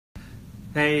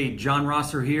Hey, John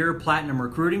Rosser here, Platinum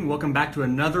Recruiting. Welcome back to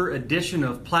another edition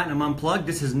of Platinum Unplugged.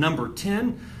 This is number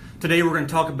 10. Today we're going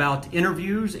to talk about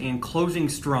interviews and closing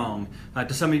strong.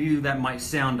 To some of you that might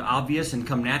sound obvious and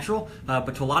come natural,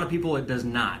 but to a lot of people it does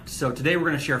not. So today we're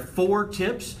going to share 4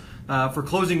 tips for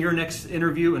closing your next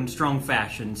interview in strong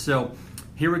fashion. So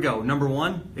here we go. Number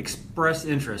 1, express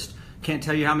interest. Can't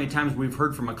tell you how many times we've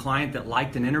heard from a client that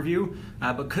liked an interview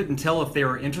but couldn't tell if they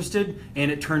were interested and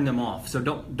it turned them off. So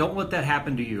don't let that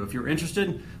happen to you. If you're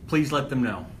interested, please let them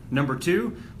know. Number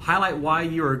 2, highlight why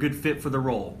you're a good fit for the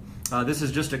role. This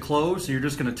is just a close, so you're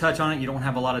just going to touch on it. You don't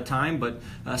have a lot of time, but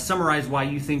summarize why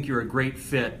you think you're a great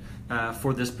fit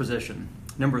for this position.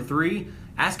 Number 3,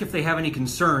 ask if they have any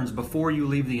concerns before you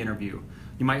leave the interview.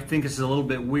 You might think this is a little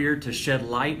bit weird to shed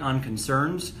light on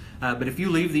concerns, but if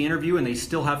you leave the interview and they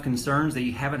still have concerns that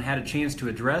you haven't had a chance to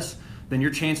address, then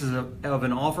your chances of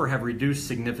an offer have reduced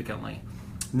significantly.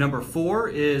 Number 4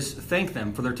 is thank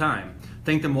them for their time.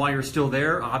 Thank them while you're still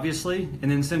there, obviously,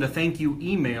 and then send a thank you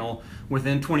email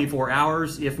within 24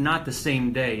 hours, if not the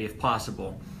same day, if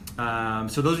possible.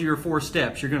 So those are your 4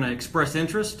 steps. You're going to express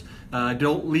interest.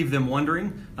 Don't leave them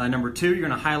wondering. Number 2, you're going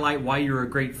to highlight why you're a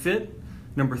great fit.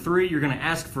 Number 3, you're going to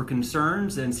ask for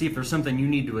concerns and see if there's something you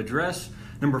need to address.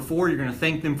 Number 4, you're going to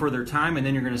thank them for their time, and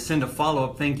then you're going to send a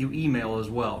follow-up thank you email as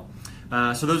well.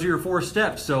 So those are your 4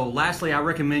 steps. So lastly, I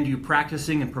recommend you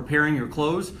practicing and preparing your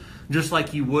close just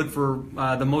like you would for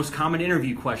the most common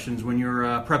interview questions when you're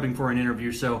prepping for an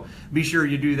interview. So be sure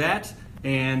you do that.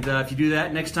 And if you do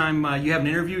that, next time you have an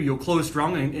interview, you'll close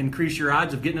strong and increase your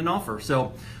odds of getting an offer.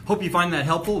 So hope you find that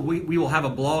helpful. We will have a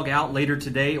blog out later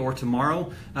today or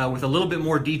tomorrow with a little bit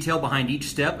more detail behind each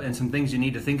step and some things you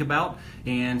need to think about.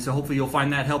 And so hopefully you'll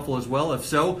find that helpful as well. If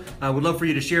so, I would love for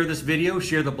you to share this video,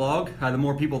 share the blog. The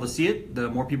more people that see it, the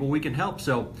more people we can help.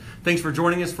 So thanks for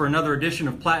joining us for another edition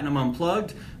of Platinum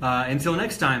Unplugged. Until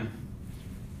next time.